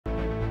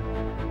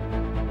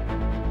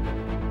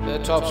The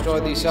top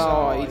story this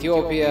hour: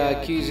 Ethiopia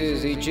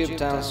accuses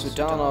Egypt and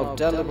Sudan of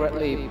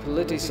deliberately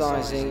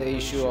politicizing the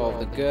issue of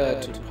the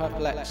GERD to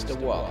perplex the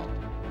world.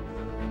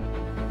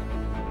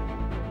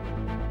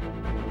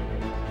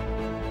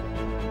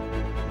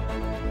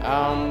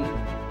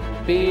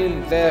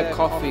 Being their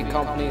coffee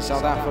company,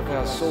 South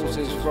Africa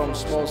sources from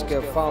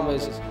small-scale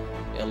farmers,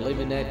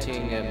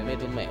 eliminating a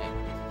middleman.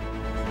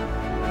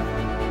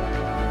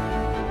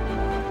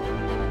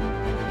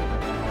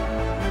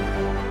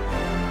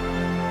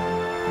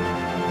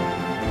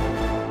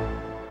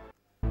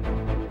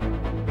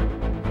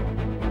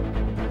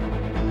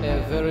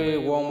 A very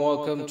warm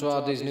welcome to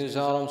our This News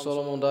Hour. I'm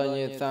Solomon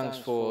Danye. Thanks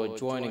for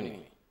joining me.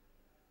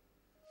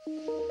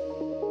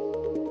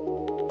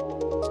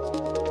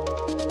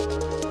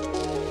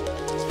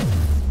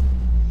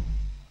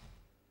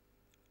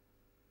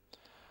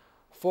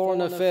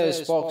 Foreign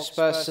Affairs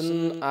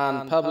spokesperson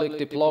and Public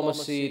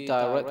Diplomacy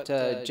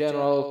Director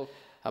General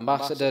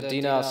Ambassador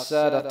Dina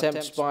said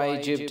attempts by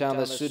Egypt and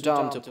the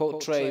Sudan to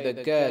portray the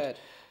GERD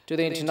to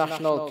the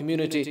international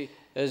community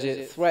as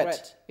a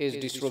threat is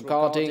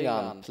disregarding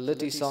and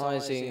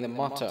politicizing the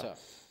matter.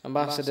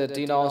 Ambassador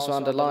Dina also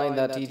underlined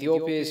that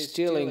Ethiopia is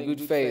still in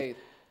good faith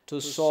to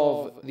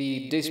solve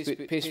the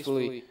dispute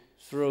peacefully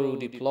through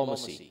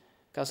diplomacy.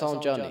 Kasan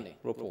Jani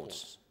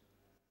reports.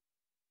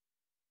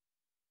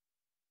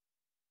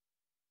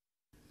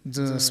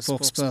 The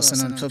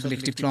spokesperson and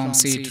Public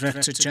Diplomacy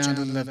Director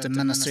General of the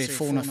Ministry of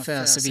Foreign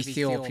Affairs of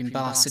Ethiopia,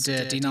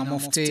 Ambassador Dina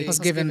Mufti, has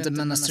given the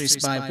ministry's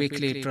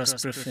bi-weekly press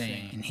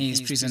briefing. In his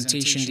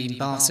presentation, the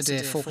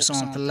ambassador focused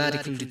on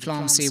political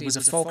diplomacy with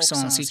a focus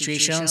on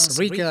situations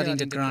regarding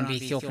the current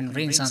Ethiopian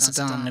Renaissance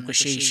Sudan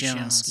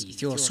negotiations, the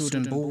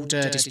Ethio-Sudan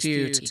border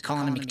dispute,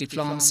 economic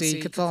diplomacy,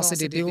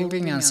 capacity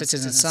building and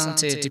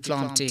citizen-centered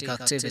diplomatic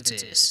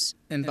activities.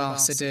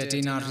 Ambassador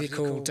Dina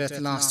recalled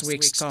that last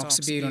week's talks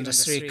between the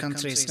three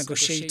countries'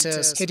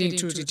 negotiators heading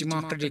to the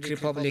Democratic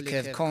Republic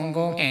of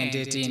Congo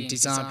ended in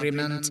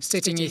disagreement,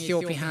 stating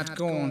Ethiopia had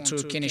gone to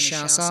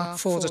Kinshasa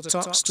for the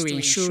talks to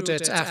ensure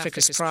that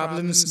Africa's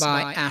problems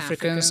by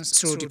Africans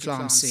through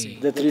diplomacy.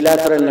 The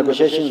trilateral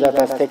negotiations that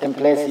has taken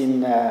place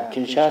in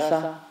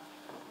Kinshasa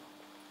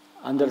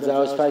under the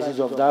auspices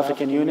of the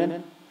African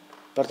Union,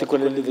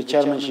 particularly the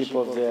chairmanship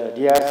of the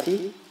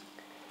DRC,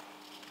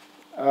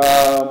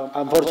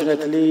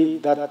 unfortunately,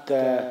 that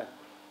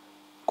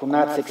could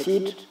not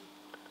succeed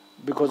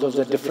because of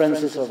the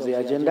differences of the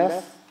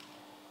agendas.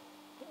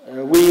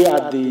 We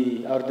at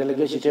our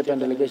delegation, Ethiopian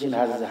delegation,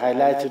 has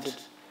highlighted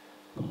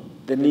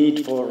the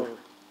need for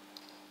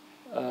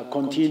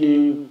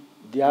continuing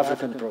the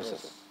African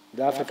process,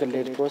 the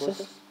African-led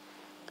process,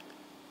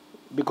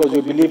 because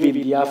we believe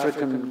in the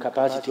African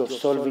capacity of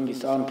solving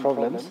its own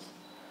problems,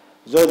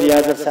 though the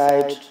other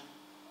side,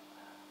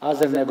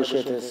 other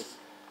negotiators,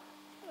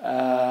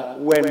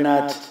 were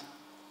not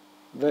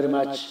very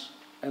much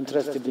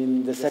interested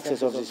in the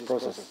success of this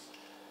process.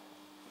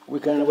 We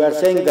are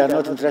saying they are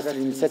not interested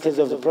in the success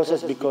of the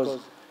process because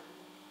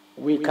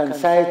we can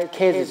cite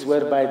cases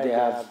whereby they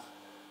have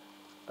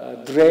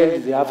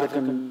derailed the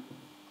African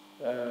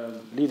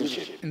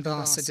leadership.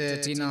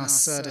 Ambassador Dina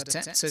said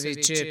attacks of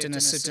Egypt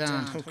and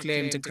Sudan, who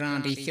claimed the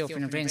Grand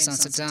Ethiopian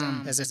Renaissance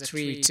Sudan as a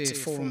threat to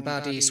foreign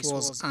bodies,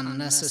 was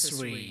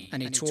unnecessary,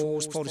 and it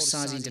was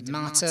politicizing the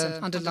matter,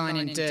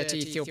 underlining that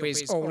Ethiopia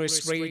is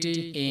always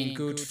ready in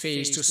good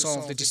faith to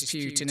solve the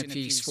dispute in a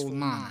peaceful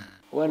manner.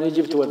 When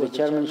Egypt was the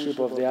chairmanship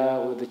of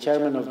the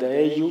chairman of the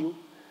AU,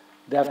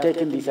 they have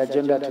taken this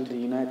agenda to the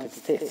United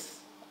States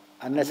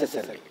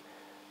unnecessarily.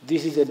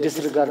 This is a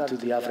disregard to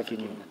the African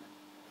Union.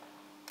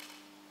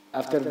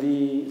 After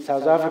the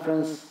South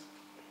Africans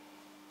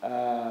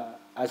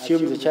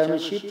assumed the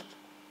chairmanship,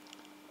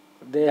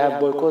 they have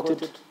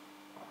boycotted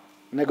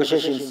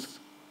negotiations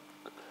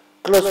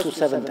close to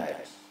 7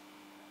 times.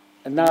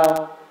 And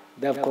now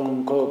they have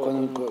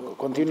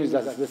continued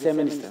the same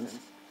instance,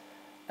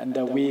 and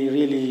we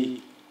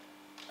really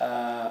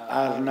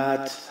are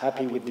not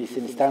happy with these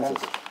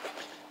instances.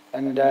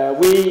 And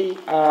we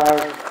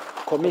are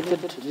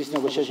committed, this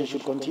negotiation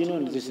should continue,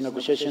 and this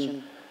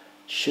negotiation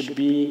should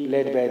be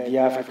led by the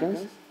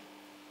Africans,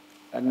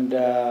 and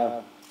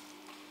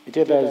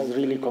Ethiopia is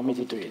really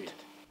committed to it.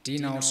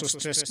 Dina also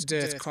stressed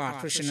that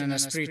cooperation and a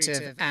spirit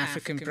of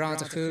African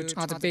brotherhood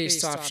are the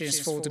best options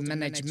for the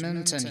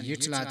management and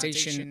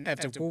utilization of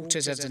the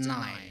waters of the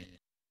Nile.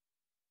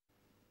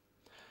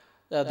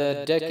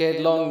 The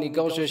decade-long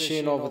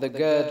negotiation over the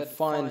GERD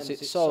finds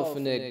itself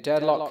in a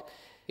deadlock.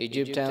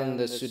 Egypt and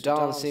the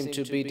Sudan seem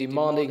to be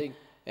demanding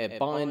a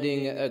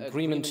binding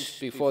agreement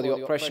before the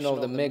operation of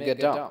the mega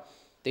dam.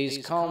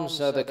 This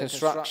comes as the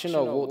construction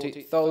of what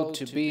it thought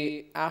to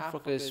be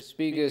Africa's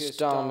biggest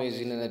dam is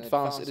in an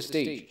advanced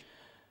stage.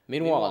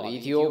 Meanwhile,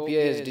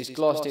 Ethiopia has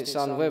disclosed its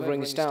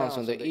unwavering stance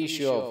on the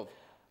issue of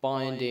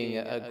binding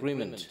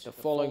agreement. The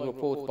following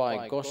report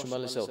by Gosh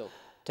Meliso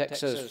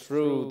takes us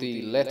through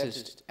the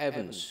latest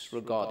evidence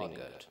regarding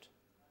it.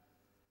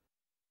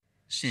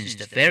 Since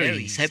the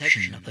very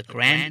inception of the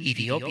Grand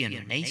Ethiopian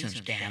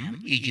Renaissance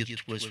Dam,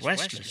 Egypt was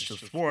restless to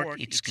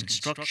thwart its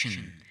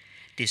construction.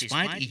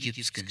 despite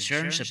Egypt's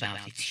concerns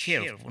about its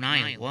share of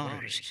Nile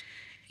waters.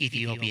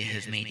 Ethiopia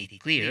has made it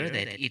clear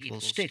that it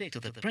will stick to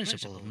the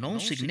principle of no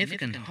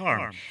significant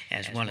harm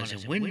as well as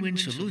a win-win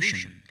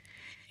solution.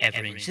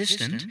 Ever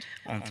insistent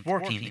on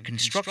thwarting the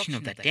construction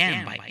of the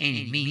dam by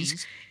any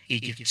means,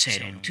 Egypt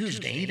said on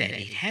Tuesday that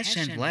it has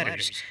sent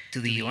letters to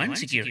the UN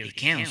Security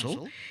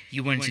Council,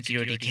 UN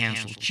Security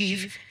Council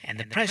Chief, and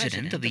the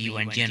President of the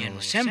UN General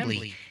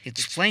Assembly,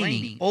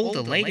 explaining all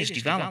the latest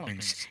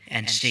developments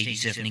and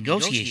stages of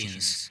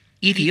negotiations.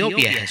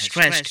 Ethiopia has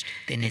stressed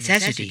the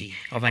necessity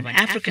of an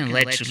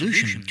African-led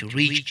solution to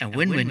reach a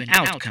win-win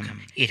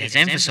outcome. It has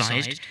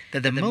emphasized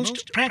that the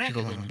most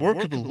practical and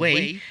workable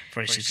way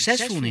for a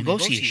successful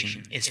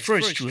negotiation is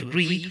first to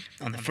agree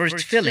on the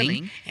first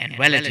filling and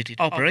related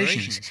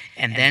operations,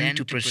 and then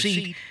to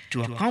proceed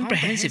to a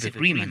comprehensive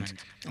agreement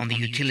on the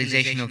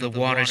utilization of the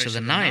waters of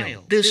the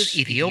Nile. This,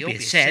 Ethiopia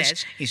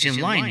says, is in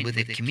line with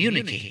the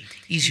communique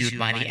issued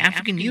by the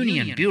African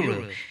Union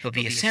Bureau of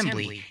the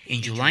Assembly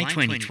in July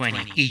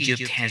 2020.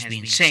 Egypt has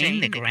been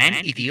saying the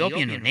Grand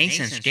Ethiopian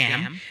Renaissance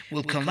Dam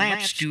will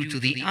collapse due to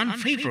the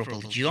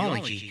unfavorable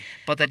geology,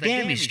 but the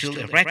dam is still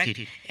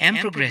erected and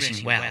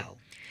progressing well.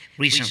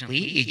 Recently,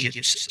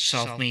 Egypt's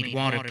self-made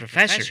water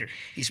professor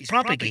is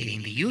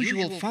propagating the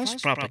usual false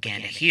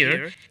propaganda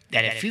here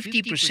that a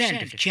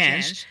 50% of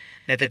chance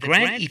that the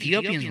Grand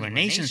Ethiopian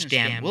Renaissance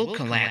Dam will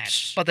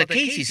collapse, but the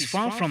case is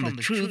far from the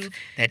truth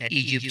that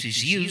Egypt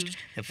has used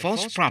the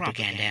false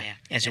propaganda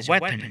as a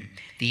weapon.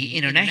 The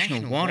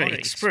international water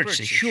experts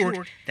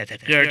assured that the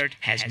GERD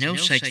has no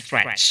such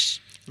threats.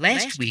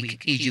 Last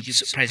week,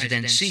 Egypt's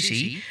President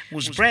Sisi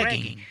was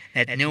bragging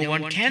that no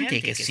one can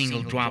take a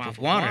single drop of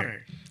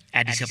water.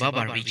 Addis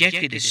Ababa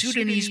rejected the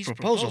Sudanese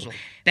proposal,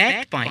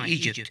 backed by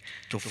Egypt,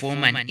 to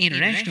form an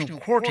international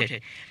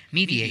quartet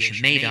mediation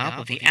made up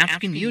of the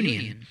African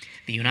Union,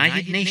 the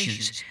United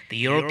Nations, the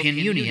European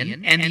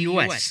Union, and the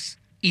US.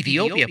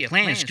 Ethiopia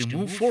plans to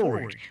move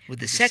forward with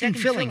the second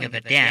filling of the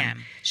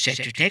dam, set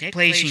to take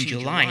place in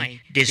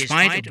July,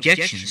 despite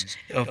objections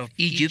of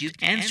Egypt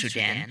and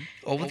Sudan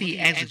over the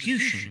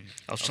execution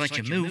of such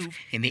a move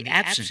in the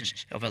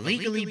absence of a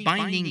legally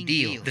binding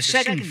deal. The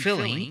second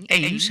filling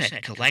aims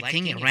at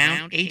collecting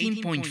around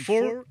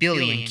 18.4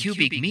 billion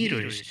cubic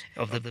meters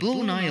of the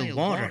Blue Nile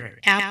water,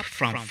 up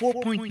from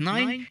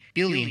 4.9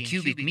 billion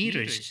cubic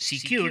meters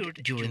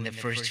secured during the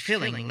first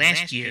filling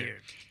last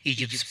year.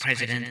 Egypt's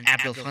President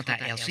Abdel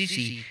Fattah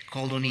el-Sisi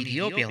called on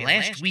Ethiopia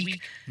last week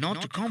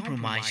not to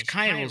compromise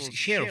Cairo's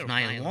share of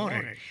Nile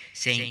water,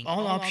 saying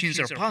all options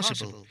are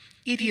possible.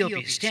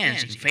 Ethiopia's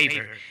stance in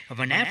favor of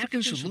an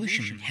African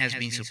solution has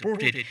been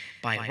supported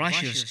by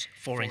Russia's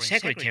Foreign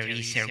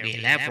Secretary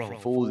Sergei Lavrov.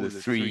 If all the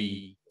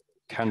three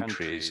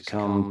countries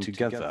come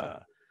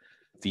together,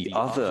 the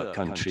other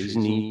countries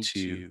need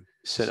to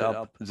set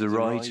up the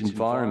right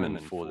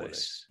environment for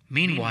this.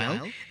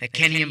 Meanwhile, the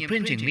Kenyan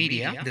printing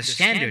media, The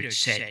Standard,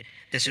 said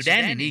the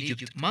Sudan and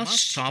Egypt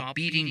must stop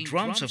beating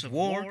drums of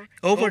war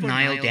over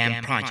Nile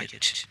Dam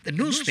project. The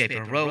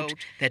newspaper wrote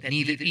that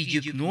neither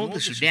Egypt nor the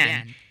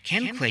Sudan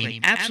can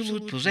claim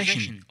absolute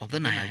possession of the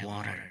Nile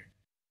water.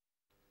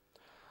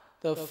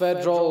 The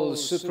Federal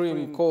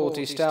Supreme Court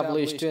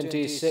established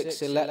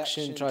 26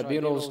 election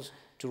tribunals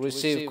to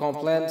receive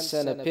complaints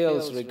and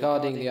appeals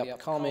regarding the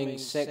upcoming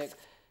 6th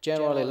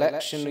general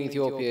election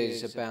Ethiopia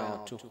is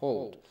about to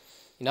hold.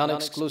 In an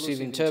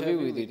exclusive interview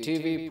with the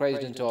TV,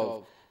 President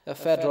of the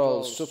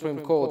Federal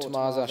Supreme Court,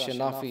 Maza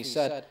Shenafi,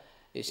 said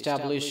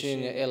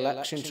establishing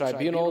election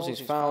tribunals is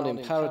found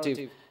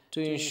imperative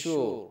to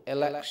ensure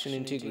election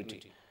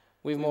integrity.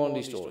 With more on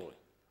this story.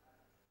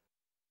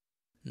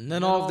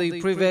 None of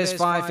the previous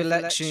 5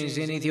 elections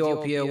in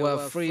Ethiopia were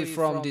free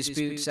from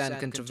disputes and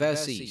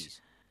controversies.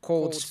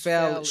 Courts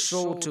fell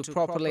short to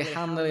properly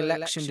handle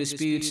election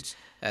disputes.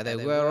 They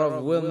were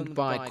overwhelmed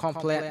by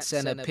complaints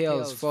and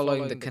appeals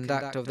following the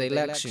conduct of the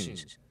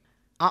elections.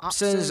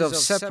 Absence of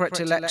separate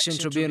election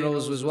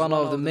tribunals was one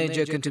of the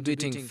major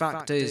contributing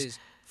factors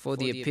for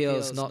the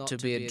appeals not to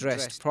be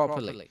addressed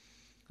properly.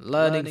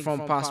 Learning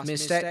from past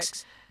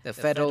mistakes, the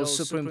Federal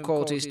Supreme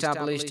Court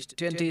established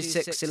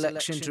 26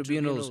 election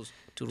tribunals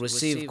to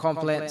receive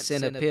complaints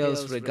and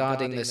appeals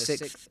regarding the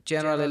 6th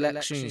general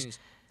elections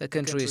the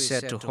country is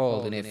set to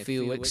hold in a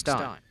few weeks'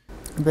 time.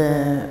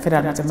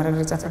 በፌደራል መጀመሪያ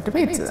ደረጃ ፍርድ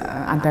ቤት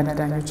አንዳንድ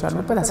ዳኞች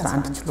አሉበት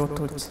 11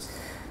 ችሎቶች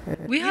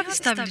We have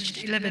established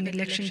 11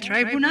 election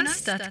tribunals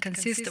that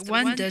consist of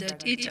 1 judge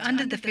each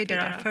under the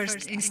Federal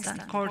First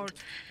Instance Court,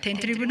 10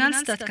 tribunals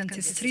that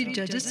consist 3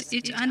 judges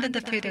each under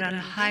the Federal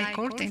High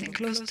Court, and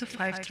close to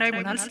 5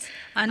 tribunals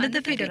under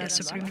the Federal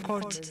Supreme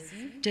Court.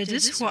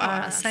 Judges who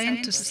are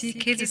assigned to see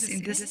cases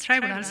in these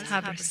tribunals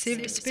have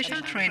received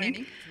special training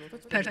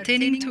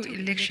pertaining to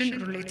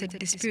election-related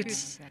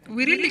disputes.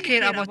 We really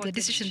care about the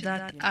decisions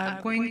that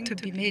are going to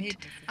be made.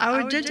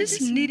 Our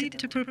judges need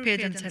to prepare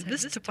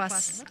themselves to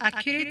pass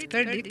accurate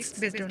verdicts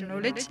based on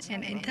knowledge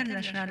and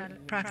international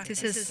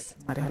practices.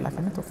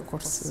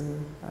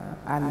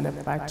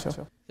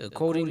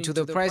 According to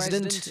the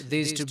President,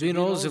 these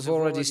tribunals have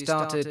already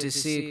started to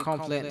see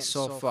complaints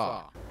so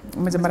far.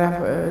 መጀመሪያ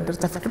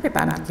ደረጃ ፍርድ ቤት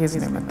አንድ ኬዝ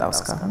ነው የመጣው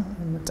እስካሁን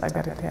ምርጫ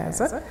ጋር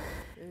የተያያዘ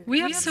We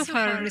have so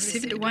far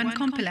received one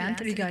complaint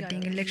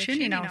regarding election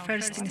in our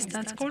first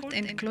instance court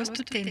and close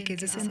to 10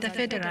 cases in the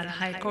Federal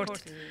High Court.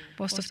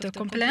 Most of the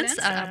complaints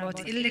are about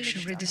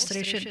election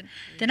registration.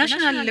 The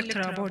National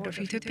Electoral Board of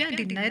Ethiopia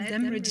denied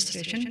them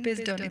registration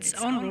based on its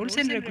own rules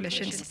and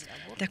regulations.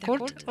 The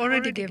court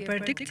already gave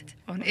verdict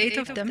on 8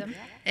 of them,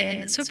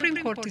 and Supreme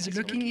Court is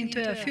looking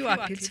into a few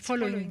appeals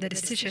following the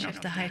decision of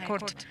the High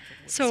Court.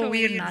 So we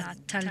are not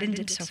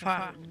challenged so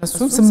far.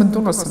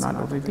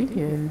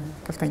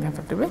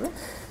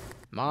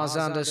 Mars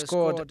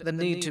underscored the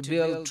need to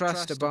build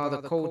trust about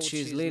the court she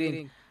is leading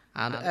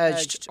and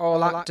urged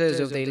all actors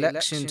of the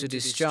election to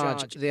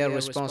discharge their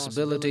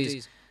responsibilities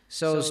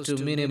so as to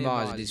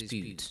minimize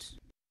disputes.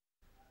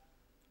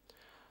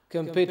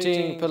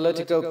 Competing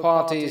political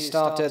parties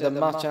started the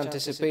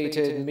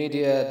much-anticipated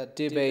media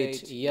debate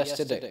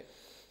yesterday.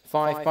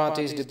 5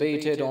 parties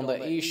debated on the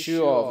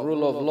issue of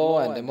rule of law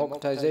and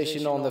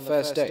democratization on the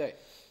first day.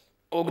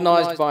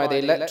 Organized by the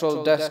electoral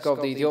desk of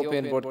the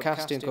Ethiopian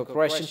Broadcasting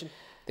Corporation,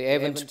 the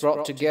event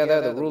brought together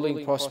the ruling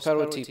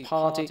Prosperity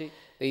Party,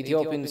 the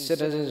Ethiopian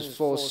Citizens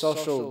for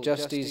Social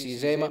Justice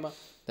 (IZEMA),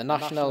 the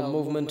National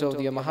Movement of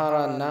the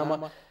Amhara (NAMA),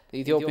 the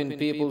Ethiopian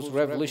People's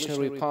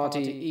Revolutionary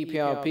Party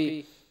 (EPRP),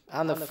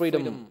 and the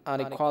Freedom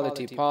and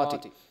Equality Party.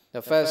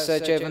 The first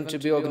such event to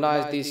be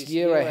organized this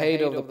year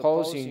ahead of the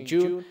polls in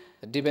June,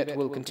 the debate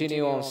will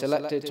continue on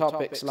selected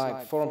topics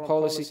like foreign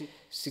policy,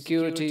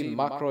 security,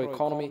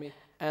 macroeconomy,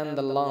 and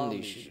the land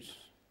issues.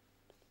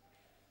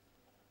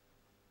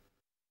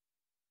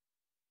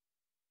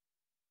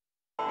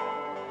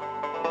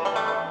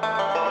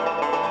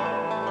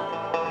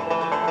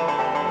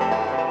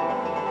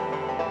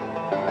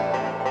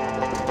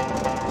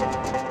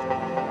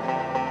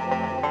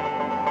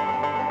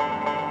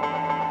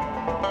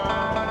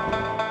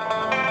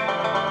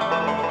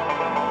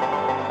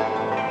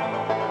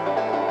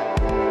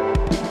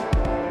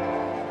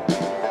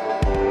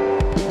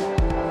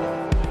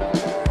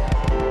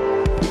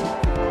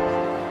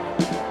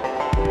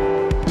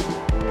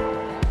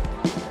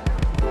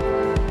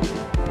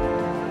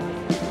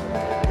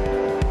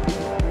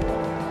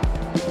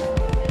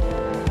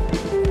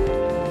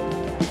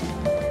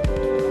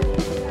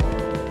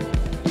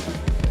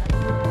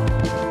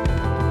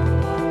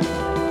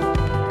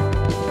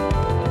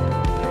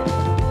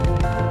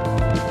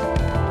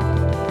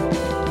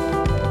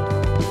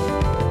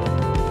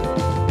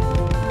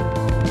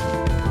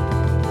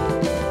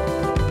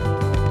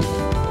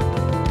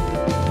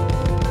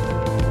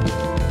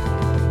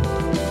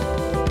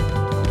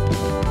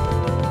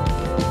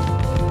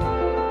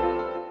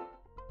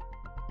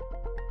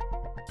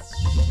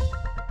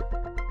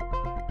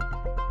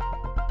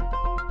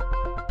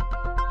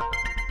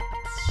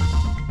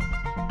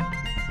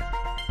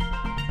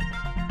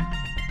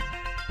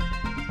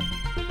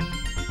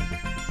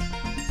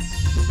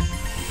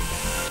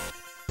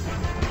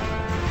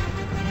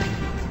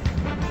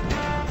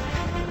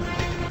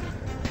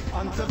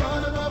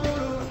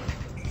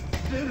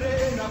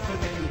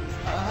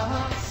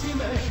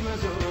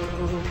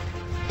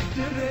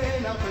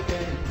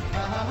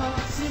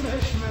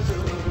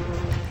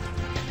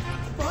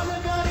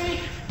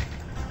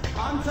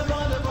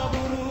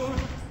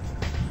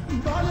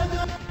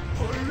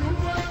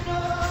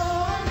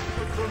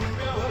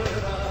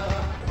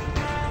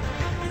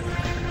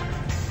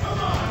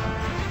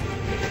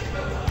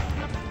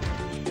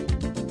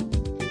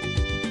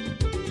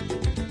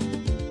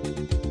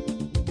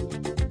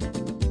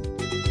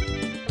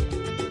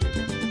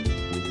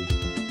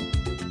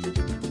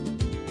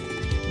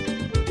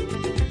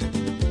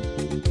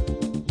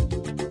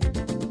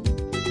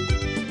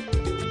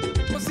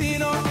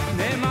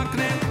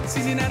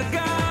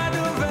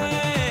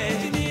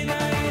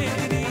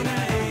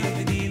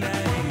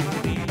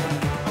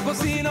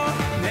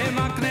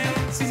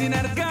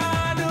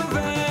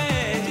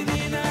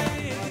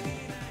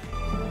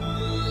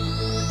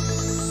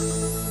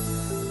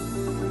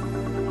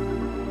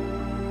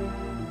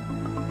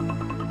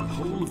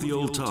 The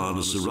old town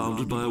is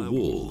surrounded by a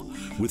wall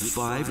with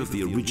 5 of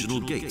the original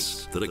gates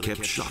that are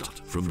kept shut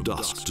from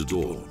dusk to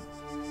dawn.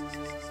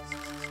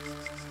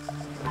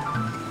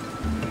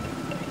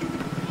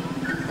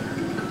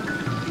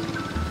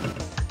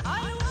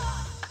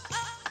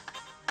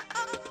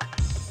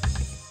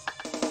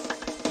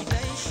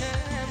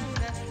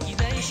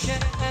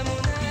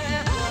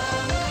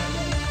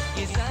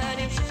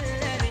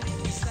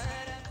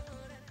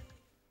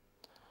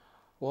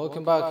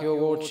 Welcome back,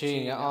 you're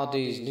watching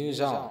Addis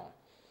News Hour.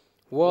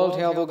 World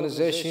Health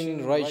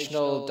Organization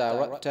Regional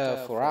Director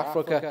for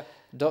Africa,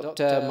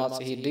 Dr.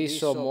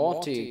 Matshidiso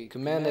Moeti,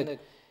 commended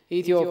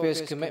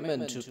Ethiopia's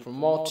commitment to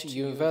promote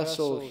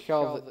universal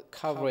health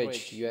coverage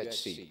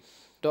 (UHC).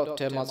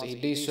 Dr.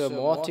 Matshidiso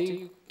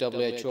Moeti,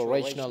 WHO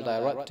Regional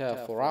Director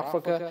for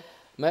Africa,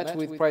 met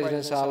with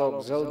President Sahle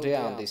Zelde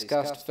and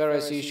discussed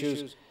various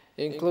issues,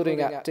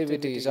 including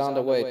activities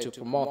underway to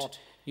promote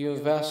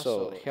universal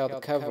health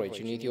coverage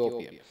in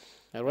Ethiopia.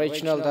 A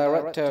regional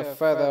director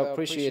further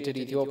appreciated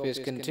Ethiopia's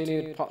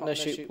continued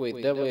partnership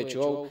with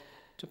WHO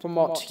to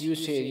promote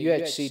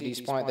UHC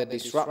despite the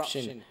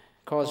disruption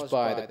caused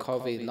by the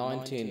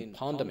COVID-19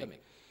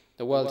 pandemic.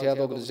 The World Health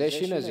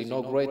Organization has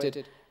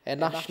inaugurated a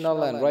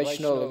national and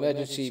regional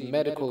emergency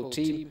medical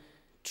team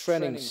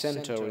training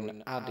center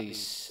in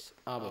Addis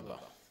Ababa.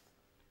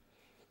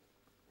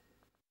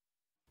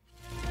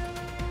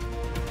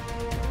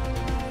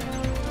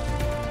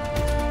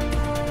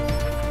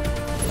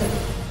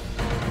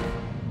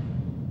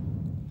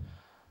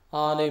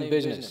 And in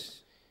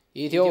business,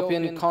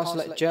 Ethiopian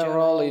Consulate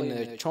General in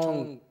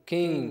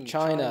Chongqing,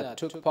 China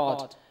took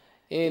part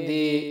in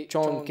the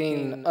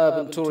Chongqing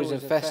Urban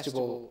Tourism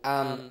Festival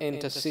and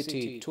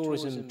Intercity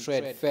Tourism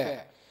Trade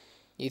Fair.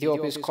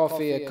 Ethiopia's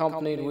coffee,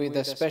 accompanied with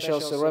a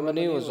special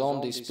ceremony, was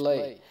on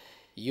display.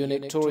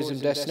 Unique tourism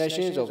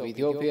destinations of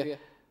Ethiopia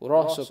were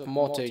also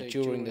promoted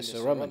during the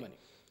ceremony.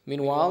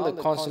 Meanwhile,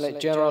 the Consulate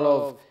General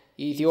of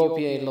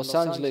Ethiopia in Los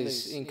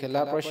Angeles, in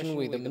collaboration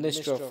with the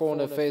Ministry of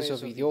Foreign Affairs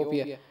of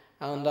Ethiopia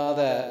and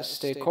other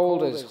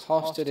stakeholders,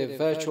 hosted a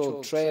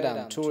virtual trade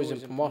and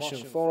tourism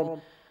promotion forum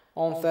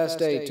on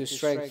Thursday to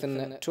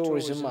strengthen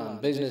tourism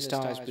and business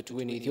ties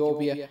between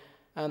Ethiopia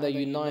and the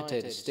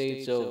United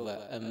States of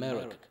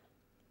America.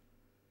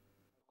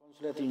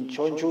 Consulate in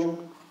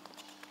Chongqing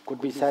could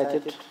be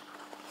cited.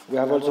 We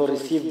have also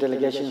received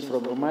delegations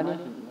from Romania,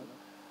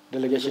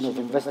 delegation of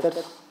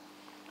investors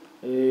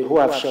who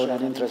have shown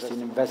an interest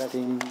in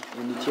investing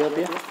in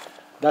Ethiopia.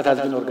 That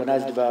has been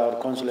organized by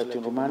our consulate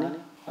in Romania.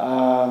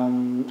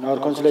 Our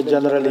Consulate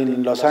General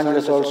in Los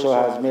Angeles also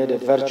has made a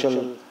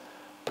virtual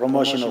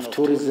promotion of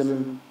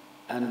tourism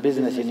and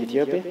business in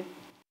Ethiopia.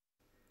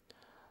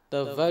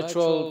 The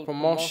virtual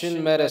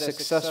promotion made a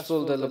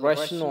successful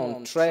deliberation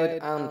on trade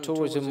and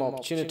tourism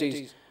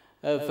opportunities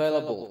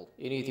available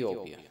in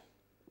Ethiopia.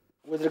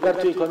 With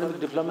regard to economic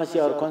diplomacy,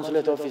 our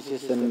consulate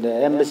offices and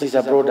embassies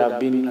abroad have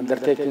been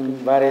undertaking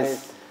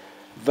various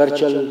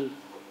virtual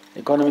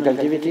economic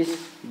activities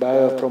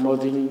by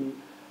promoting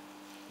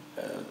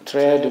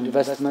trade,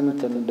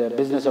 investment, and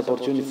business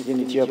opportunities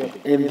in Ethiopia.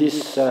 In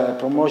this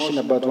promotion,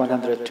 about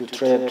 102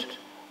 trade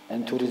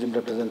and tourism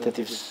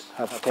representatives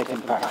have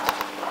taken part.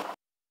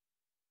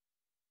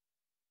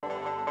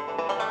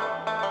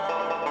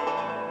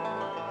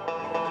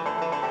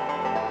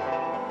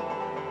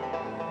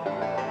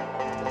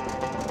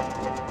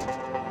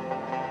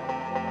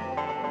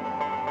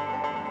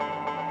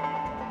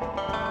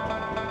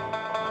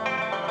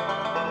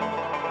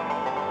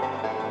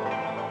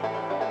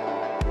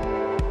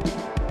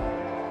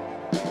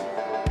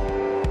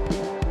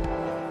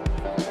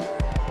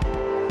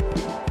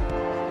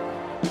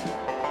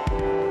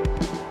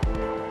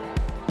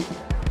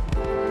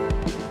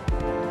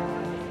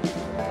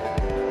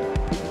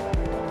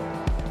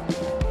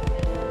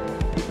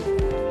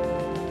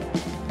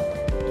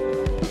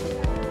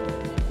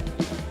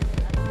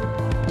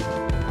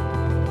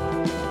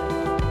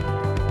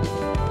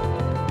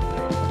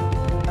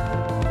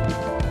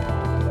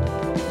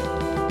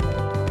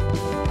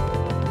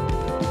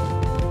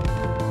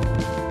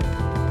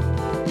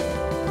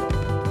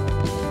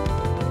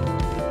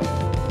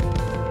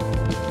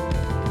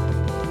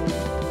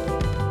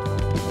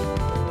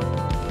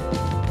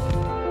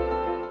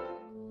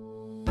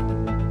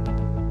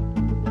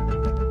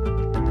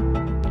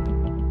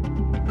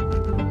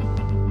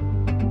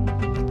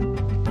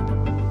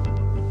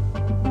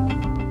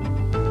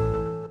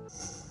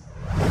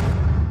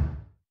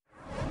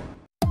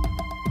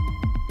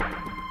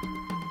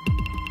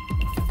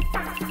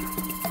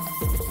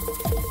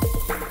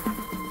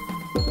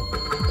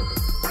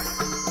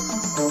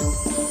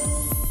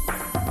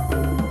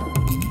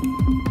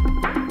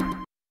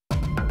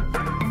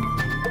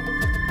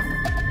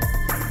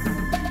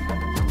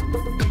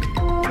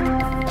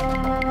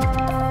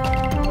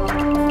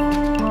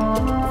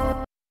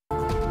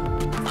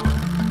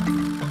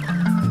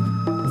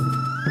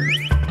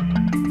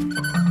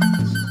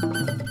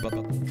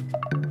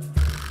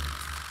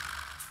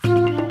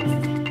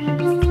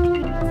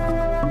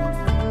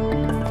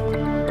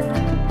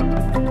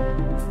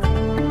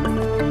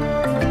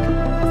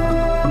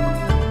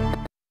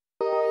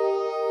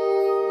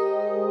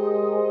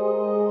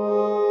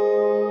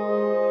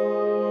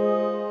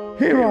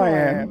 Here I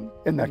am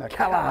in the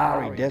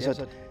Kalahari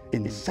Desert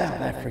in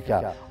South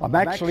Africa. I'm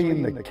actually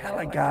in the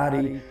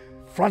Kalahari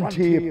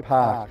Frontier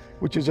Park,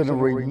 which is in a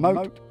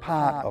remote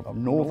part of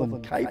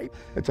Northern Cape.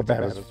 It's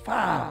about as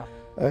far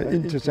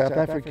into South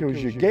Africa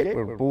as you get.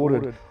 We're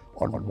bordered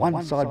on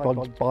one side by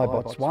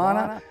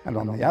Botswana and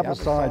on the other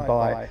side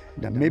by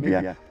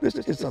Namibia. This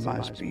is the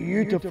most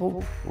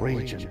beautiful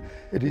region.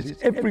 It is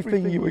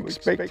everything you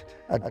expect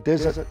a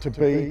desert to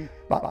be,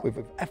 but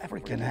with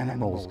African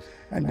animals.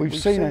 And we've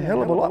seen a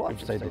hell of a lot.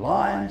 We've seen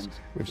lions,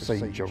 we've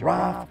seen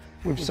giraffe,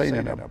 we've seen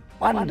an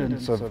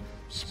abundance of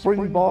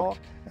springbok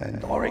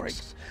and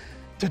oryx.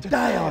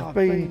 Today I've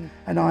been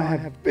and I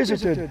have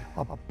visited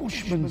a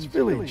bushman's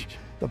village.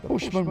 The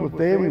bushmen were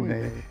there in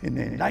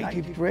their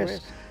native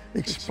dress,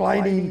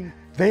 explaining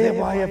their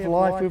way of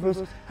life with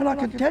us, and I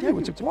can tell you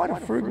it's quite a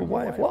frugal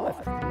way of life.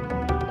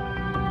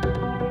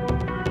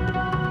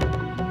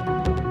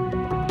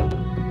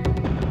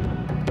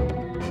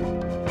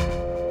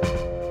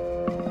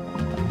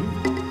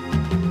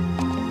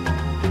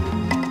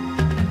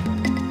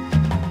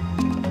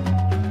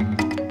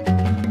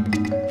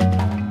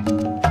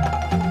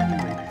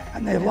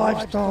 Their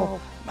lifestyle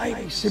may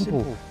be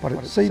simple, but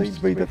it seems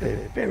to be that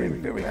they're very,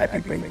 very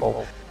happy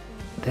people.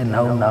 Then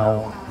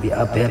now we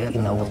are back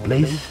in our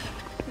place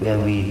where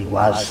we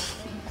was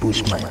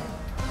Bushman.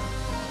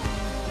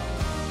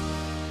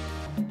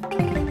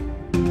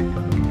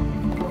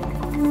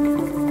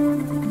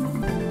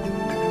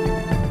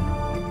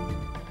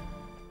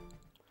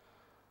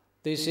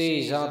 This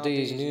is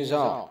Addis News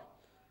Hour.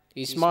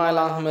 Ismail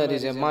Ahmed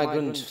is a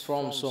migrant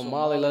from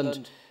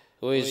Somaliland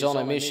who is on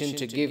a mission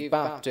to give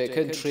back to a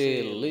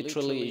country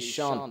literally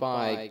shunned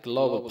by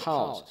global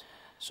powers.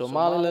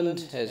 Somaliland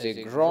has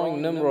a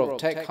growing number of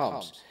tech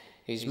hubs.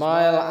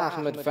 Ismail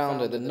Ahmed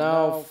founded the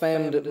now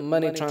famed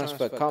money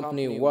transfer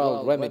company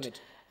World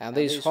Remit, and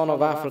this Horn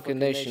of Africa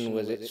nation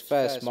was its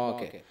first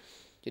market.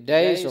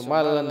 Today,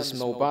 Somaliland's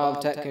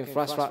mobile tech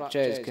infrastructure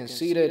is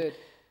considered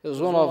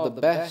as one of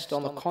the best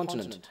on the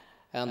continent,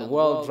 and the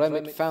World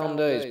Remit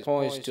founder is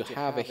poised to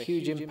have a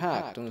huge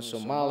impact on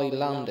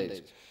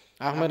Somalilanders.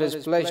 Ahmed has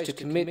pledged to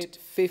commit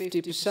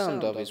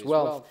 50% of his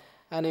wealth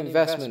and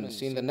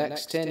investments in the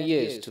next 10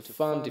 years to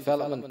fund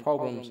development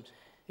programs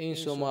in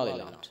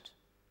Somaliland.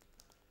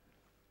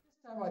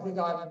 I think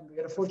I'm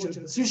in a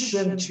fortunate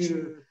position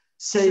to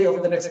say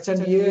over the next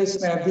 10 years,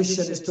 my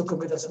ambition is to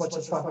commit as much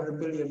as $500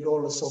 million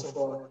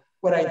of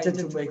what I intend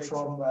to make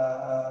from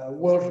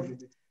World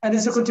Remit. And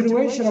it's a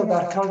continuation of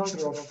that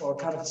culture of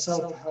kind of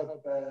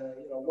self-help,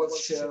 wealth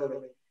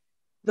sharing.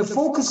 The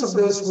focus of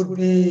this would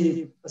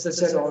be, as I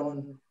said,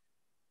 on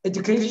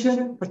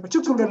education,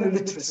 particularly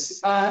literacy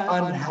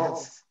and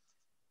health.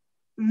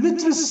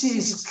 Literacy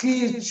is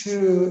key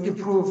to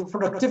improve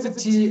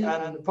productivity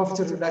and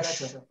poverty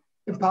reduction,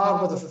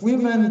 empowerment of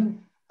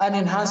women, and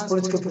enhance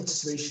political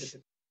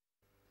participation.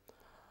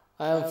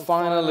 And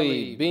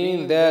finally,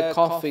 Being There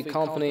Coffee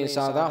Company in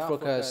South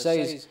Africa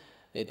says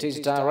it is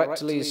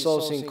directly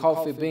sourcing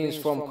coffee beans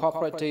from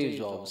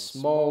cooperatives of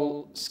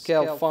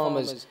small-scale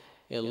farmers,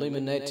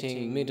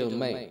 eliminating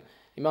middlemen.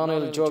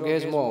 Emmanuel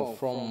Jorgesmo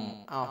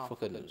from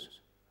Africa News.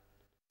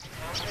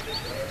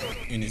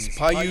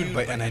 Inspired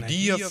by an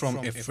idea from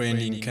a friend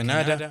in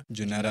Canada,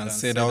 Jonathan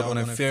set out on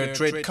a fair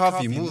trade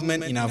coffee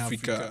movement in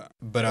Africa.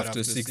 But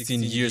after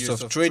 16 years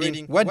of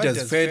trading, what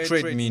does fair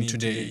trade mean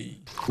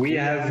today? We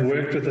have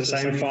worked with the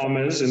same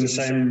farmers in the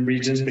same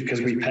regions because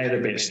we pay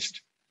the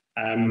best.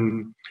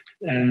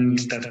 And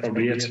that's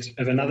probably it.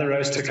 If another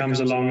roaster comes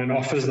along and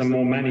offers them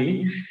more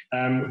money,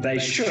 they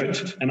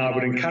should, and I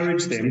would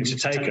encourage them to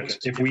take it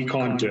if we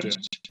can't do it.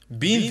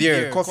 Being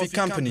There Coffee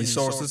Company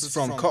sources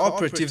from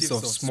cooperatives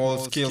of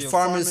small-scale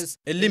farmers,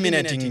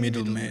 eliminating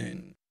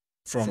middlemen.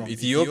 From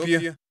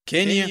Ethiopia,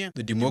 Kenya,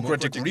 the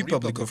Democratic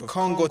Republic of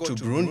Congo to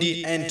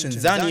Burundi and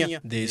Tanzania,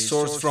 they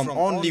source from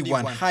only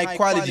one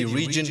high-quality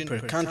region per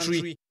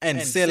country and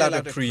sell at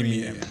a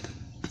premium.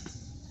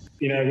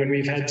 When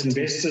we've had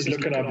investors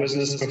look at our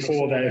business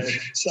before,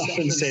 they've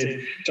often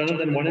said,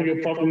 Jonathan, one of your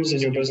problems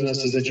in your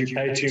business is that you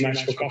pay too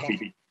much for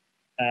coffee.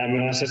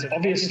 And I said,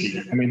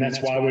 obviously,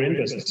 that's why we're in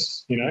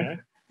business,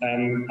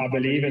 I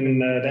believe in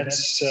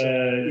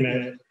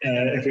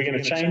if we're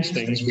going to change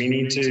things, we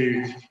need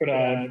to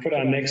put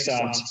our necks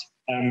out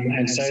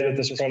and say that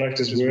this product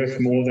is worth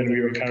more than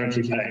we were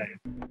currently paying.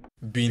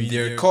 Being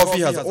There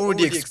Coffee has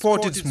already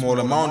exported small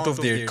amount of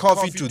their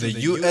coffee to the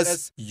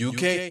US,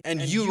 UK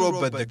and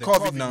Europe, but the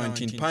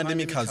COVID-19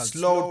 pandemic has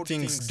slowed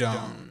things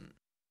down.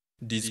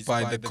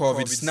 Despite the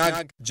COVID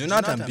snag,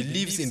 Jonathan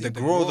believes in the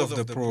growth of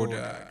the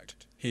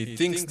product. He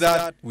thinks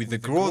that with the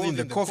growth in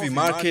the coffee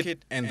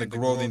market and the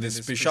growth in the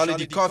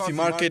specialty coffee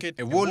market,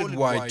 a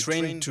worldwide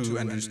trend to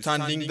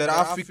understanding that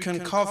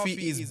African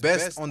coffee is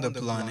best on the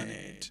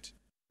planet.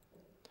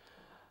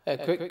 A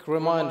quick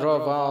reminder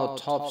of our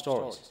top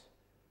stories.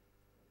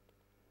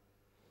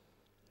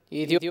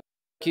 Ethiopia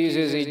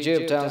accuses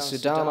Egypt and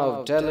Sudan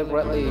of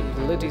deliberately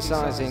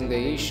politicizing the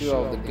issue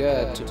of the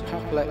GERD to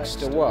perplex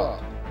the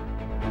world.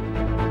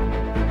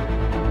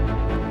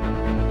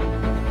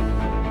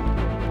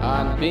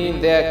 And Being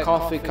There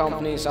Coffee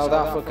Company in South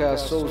Africa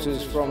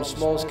sources from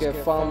small-scale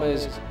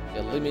farmers,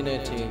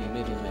 eliminating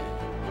middlemen.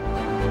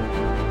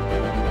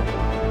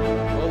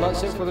 Well,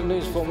 that's it for the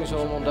news for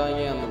Michel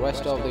Mondagne and the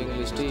rest of the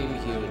English team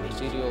here in the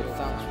studio.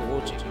 Thanks for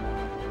watching.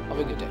 Have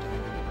a good day.